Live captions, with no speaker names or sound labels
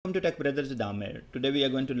Welcome to TechBrothersIT. Today we are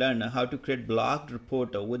going to learn how to create blocked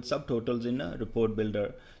report with subtotals in a report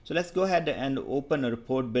builder. So let's go ahead and open a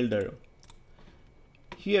report builder.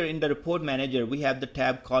 Here in the report manager we have the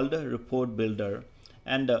tab called report builder,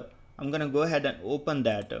 and I'm going to go ahead and open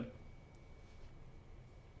that.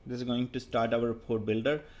 This is going to start our report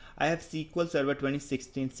builder. I have SQL Server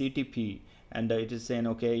 2016 CTP, and it is saying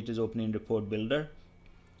okay, it is opening report builder.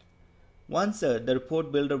 Once the report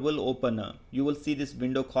builder will open, you will see this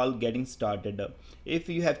window called getting started. If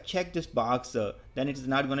you have checked this box, then it is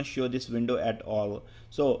not going to show this window at all.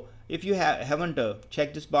 So if you haven't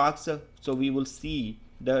checked this box, so we will see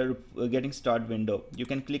the getting started window. You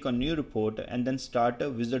can click on new report and then start a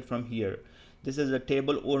wizard from here. This is a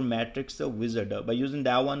table or matrix wizard. By using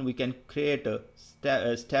that one, we can create a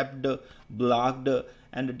stepped, blocked,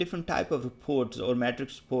 and a different type of reports or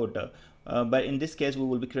matrix report. But in this case we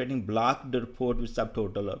will be creating blocked report with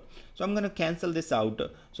subtotal. So I'm going to cancel this out,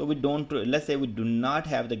 so we don't, let's say we do not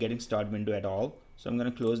have the getting started window at all. So I'm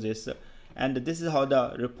going to close this, and this is how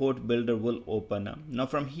the report builder will open. Now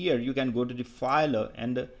from here you can go to the file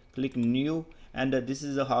and click new, and this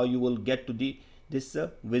is how you will get to this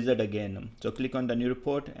wizard again. So click on the new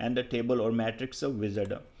report and the table or matrix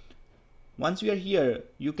wizard. Once you are here,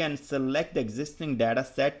 you can select the existing data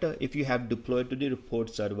set if you have deployed to the report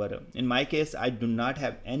server. In my case, I do not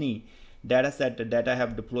have any data set that I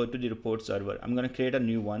have deployed to the report server. I'm going to create a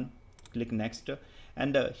new one. Click next.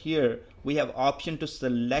 And here we have option to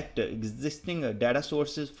select existing data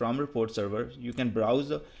sources from report server. You can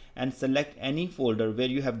browse and select any folder where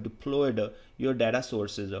you have deployed your data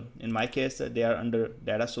sources. In my case, they are under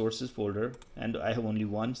data sources folder, and I have only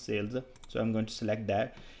one, sales. So I'm going to select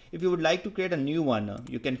that. If you would like to create a new one,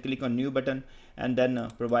 you can click on new button and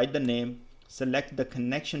then provide the name, select the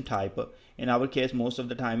connection type. In our case, most of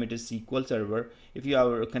the time it is SQL Server. If you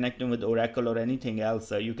are connecting with Oracle or anything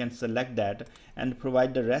else, you can select that and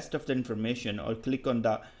provide the rest of the information, or click on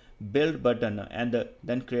the build button and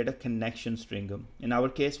then create a connection string. In our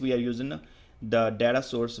case, we are using the data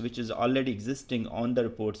source which is already existing on the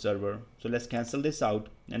report server. So let's cancel this out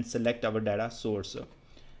and select our data source.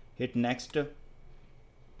 Hit next.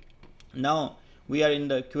 Now we are in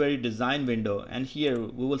the query design window, and here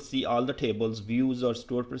we will see all the tables, views, or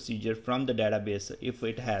store procedure from the database if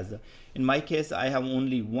it has. In my case, I have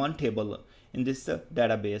only one table in this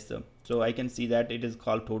database, so I can see that it is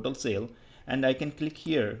called total sale, and I can click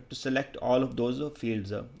here to select all of those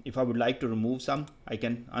fields. If I would like to remove some, I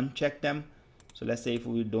can uncheck them. So let's say if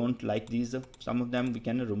we don't like these, some of them, we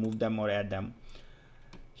can remove them or add them.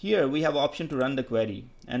 Here we have option to run the query,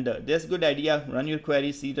 and that's good idea. Run your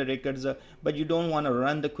query, see the records, but you don't want to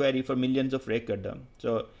run the query for millions of records.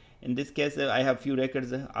 So in this case, I have few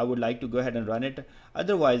records. I would like to go ahead and run it.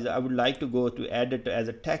 Otherwise, I would like to go to add it as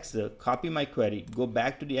a text, copy my query, go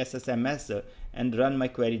back to the SSMS and run my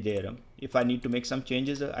query there. If I need to make some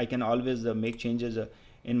changes, I can always make changes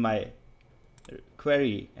in my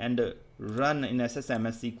query and run in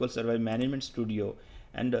SSMS SQL Server Management Studio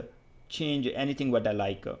and change anything what I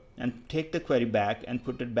like, and take the query back and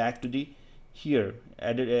put it back to the here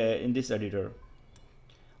in this editor.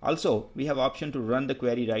 Also, we have option to run the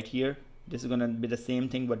query right here. This is going to be the same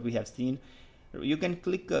thing what we have seen. You can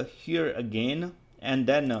click here again, and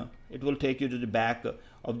then it will take you to the back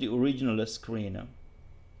of the original screen.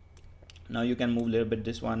 Now you can move a little bit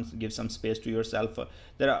this one, give some space to yourself.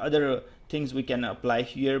 There are other things we can apply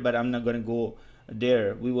here, but I'm not going to go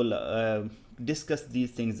there. We will discuss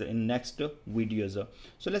these things in next videos.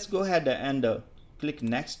 So let's go ahead and click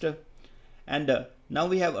next, and now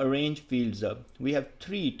we have arrange fields. We have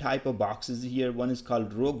three type of boxes here. One is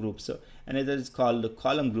called row groups, another is called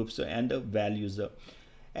column groups, and values.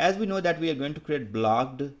 As we know that we are going to create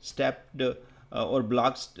blocked, stepped, or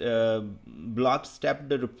blocked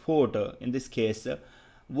stepped report. In this case,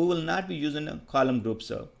 we will not be using column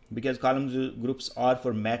groups because column groups are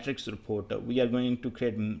for matrix report. We are going to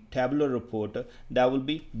create tabular report that will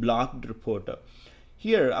be blocked report.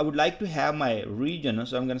 Here I would like to have my region,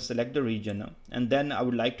 so I'm going to select the region, and then I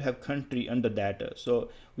would like to have country under that. So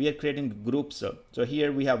we are creating groups. So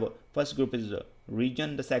here we have first group is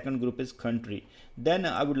region, the second group is country. Then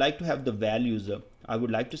I would like to have the values. I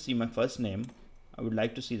would like to see my first name, I would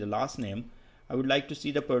like to see the last name, I would like to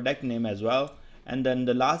see the product name as well, and then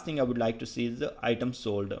the last thing I would like to see is the item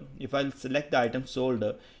sold. If I select the item sold,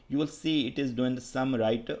 you will see it is doing the sum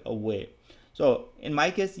right away. So in my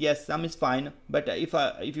case, yes, sum is fine, but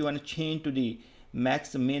if you want to change to the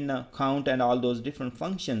max, min, count, and all those different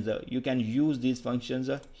functions, you can use these functions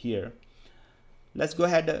here. Let's go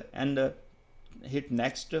ahead and hit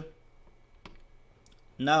next.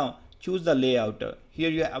 Now choose the layout. Here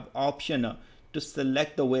you have option to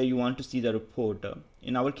select the way you want to see the report.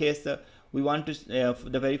 In our case, we want to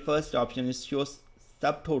the very first option is show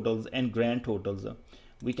subtotals and grand totals.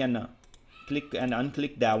 We can click and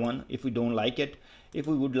unclick that one if we don't like it. If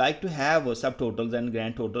we would like to have subtotals and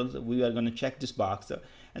grand totals, we are going to check this box,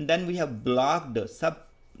 and then we have blocked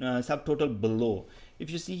subtotal below. If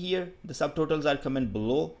you see here, the subtotals are coming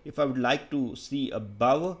below. If I would like to see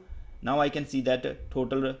above, now I can see that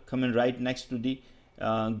total coming right next to the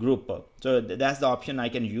group. So that's the option I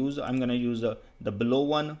can use. I'm going to use the below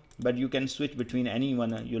one, but you can switch between any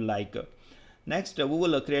one you like. Next, we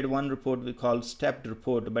will create one report we call stepped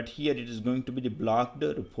report, but here it is going to be the blocked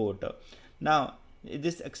report. Now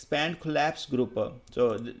this expand collapse group,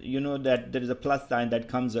 so you know that there is a plus sign that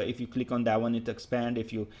comes if you click on that one, it expand.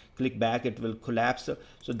 If you click back, it will collapse.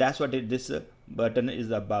 So that's what this button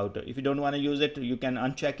is about. If you don't want to use it, you can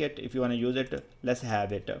uncheck it. If you want to use it, let's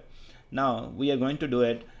have it. Now we are going to do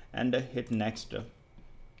it and hit next.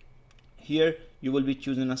 Here you will be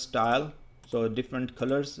choosing a style, so different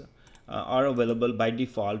colors are available by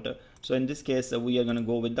default. So in this case, we are going to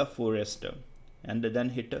go with the forest and then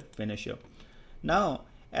hit finish. Now,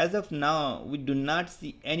 as of now, we do not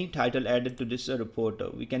see any title added to this report.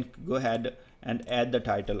 We can go ahead and add the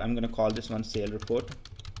title. I'm going to call this one sale report.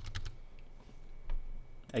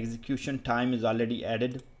 Execution time is already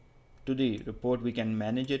added to the report. We can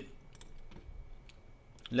manage it.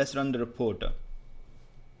 Let's run the report.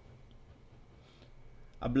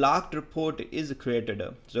 A blocked report is created.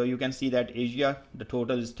 So you can see that Asia, the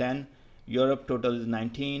total is 10, Europe total is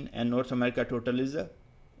 19, and North America total is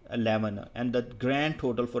 11, and the grand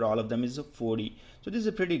total for all of them is 40. So this is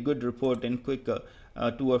a pretty good report in quick 2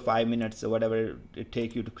 or 5 minutes, whatever it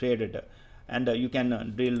take you to create it. And you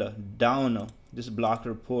can drill down this block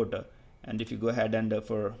report, and if you go ahead and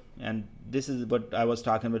and this is what I was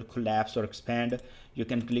talking about, collapse or expand. You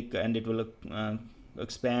can click and it will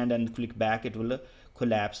expand, and click back, it will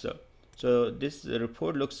collapse. So this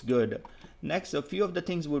report looks good. Next, a few of the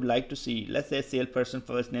things we would like to see. Let's say salesperson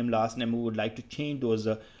first name, last name. We would like to change those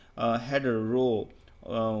header row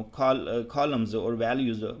columns or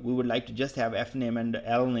values. We would like to just have F name and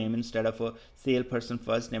L name instead of a salesperson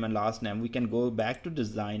first name and last name. We can go back to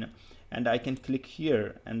design, and I can click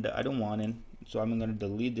here, and I don't want it, so I'm going to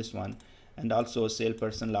delete this one. And also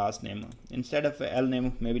salesperson last name instead of L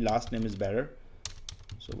name, maybe last name is better.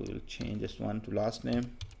 So we will change this one to last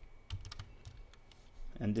name,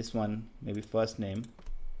 and this one maybe first name.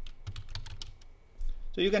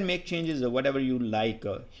 So you can make changes whatever you like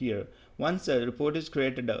here. Once a report is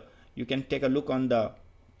created, you can take a look on the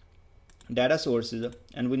data sources,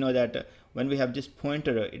 and we know that when we have this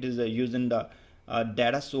pointer, it is using the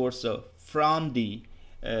data source from the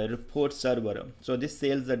report server. So this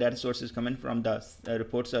sales data source is coming from the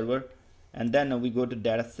report server, and then we go to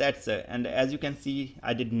data sets, and as you can see,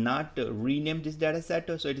 I did not rename this data set,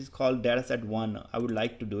 so it is called data set 1. I would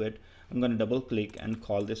like to do it. I'm going to double click and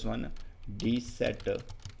call this one dset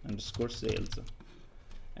underscore sales,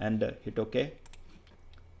 and hit OK.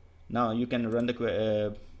 Now you can run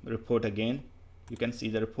the report again. You can see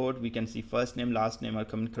the report. We can see first name, last name are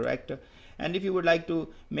coming correct. And if you would like to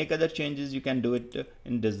make other changes, you can do it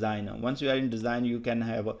in design. Once you are in design, you can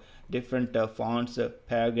have different fonts,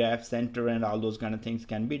 paragraph, center, and all those kind of things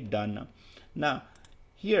can be done. Now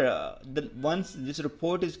here, once this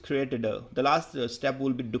report is created, the last step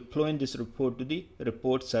will be deploying this report to the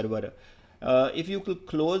report server. If you could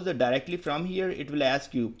close directly from here, it will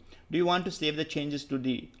ask you, do you want to save the changes to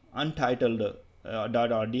the untitled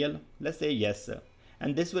 .rdl? Let's say yes,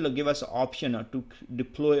 and this will give us an option to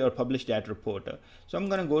deploy or publish that report. So I'm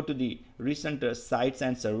going to go to the recent sites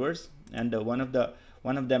and servers, and one of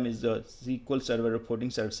them is SQL Server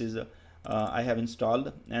Reporting Services. I have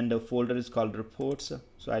installed, and the folder is called reports.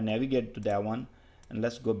 So I navigate to that one, and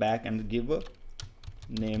let's go back and give a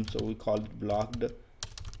name. So we call it blocked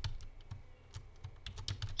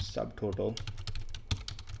subtotal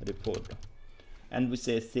report, and we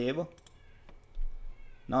say save.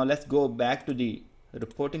 Now let's go back to the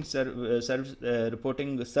reporting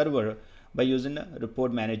server by using the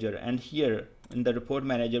report manager, and here in the report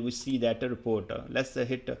manager we see that report. Let's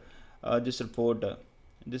hit this report.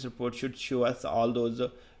 This report should show us all those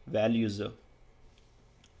values.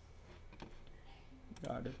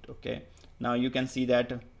 Got it. Okay, now you can see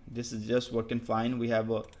that this is just working fine. We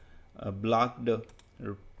have a blocked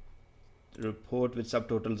report with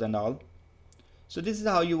subtotals and all. So this is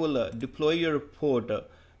how you will deploy your report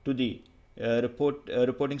to the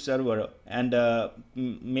reporting server and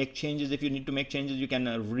make changes. If you need to make changes, you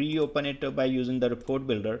can reopen it by using the report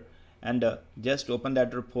builder, and just open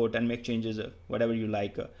that report and make changes whatever you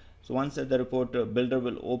like. So once the report builder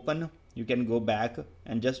will open, you can go back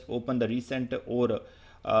and just open the recent, or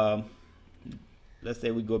let's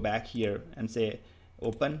say we go back here and say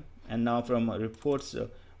open, and now from reports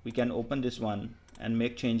we can open this one and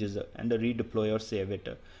make changes and redeploy or save it.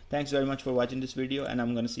 Thanks very much for watching this video, and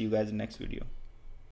I'm going to see you guys in the next video.